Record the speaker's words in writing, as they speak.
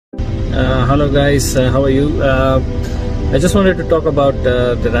Hello guys, how are you? I just wanted to talk about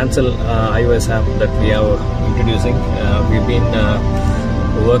the RantCell iOS app that we are introducing. We've been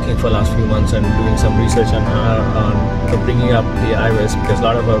working for the last few months and doing some research on bringing up the iOS, because a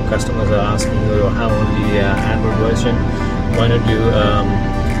lot of our customers are asking, you have only Android version. Why don't you,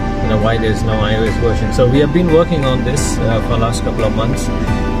 why there's no iOS version? So we have been working on this for the last couple of months,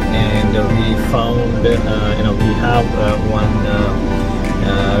 and we found, we have one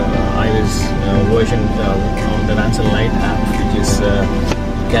iOS version on the RantCell Lite app, which is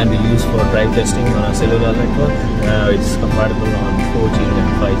can be used for drive testing on a cellular network. It's compatible on 4G and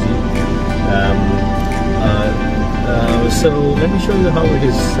 5G. So let me show you how it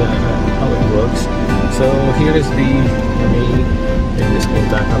is, how it works. So here is the main. Let me just go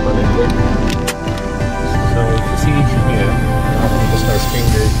back up a little bit. So if you see here, I'm just going to screen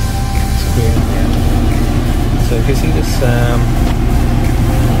the screen here. So if you see this.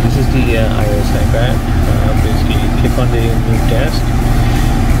 This is the iOS iPad. Basically, click on the new test,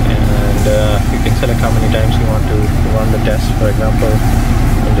 and you can select how many times you want to run the test. For example,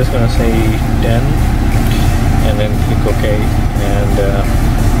 I'm just going to say 10, and then click OK, and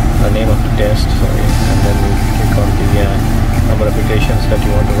the name of the test, and then you click on the number of applications that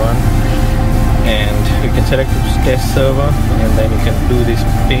you want to run, and you can select the test server, and then you can do this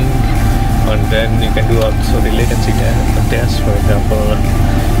ping, and then you can do also the latency test. For example,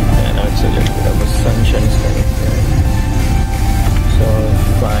 it's a little bit of a sunshine kind of thing. So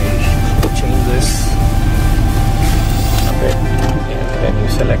if I change this a bit, and then you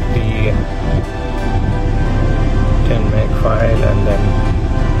select the 10 meg file, and then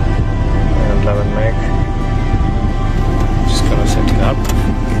 11 meg. Just gonna set it up,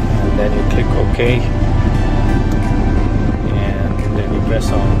 and then you click OK, and then you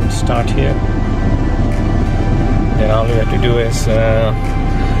press on start here. Then all you have to do is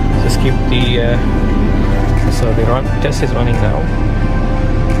just keep the so the test is running now,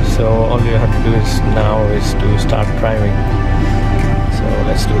 so all you have to do is to start driving. So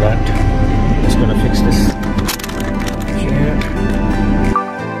let's do that. I'm just gonna fix this here.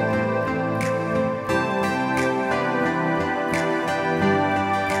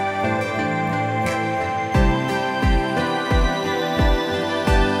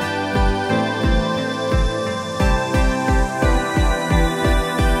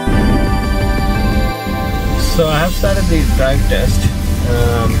 So I have started the drive test.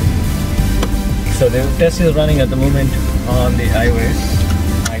 So the test is running at the moment on the iOS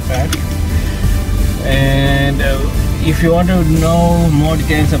iPad. And if you want to know more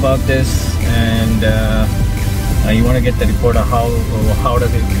details about this, and you want to get the report on how does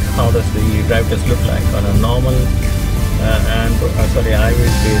the drive test look like on a normal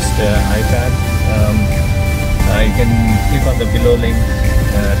iOS based iPad, you can click on the below link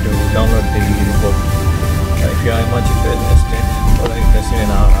to download the report. If you are much interested or interested in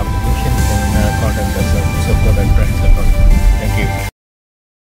our application, then contact us.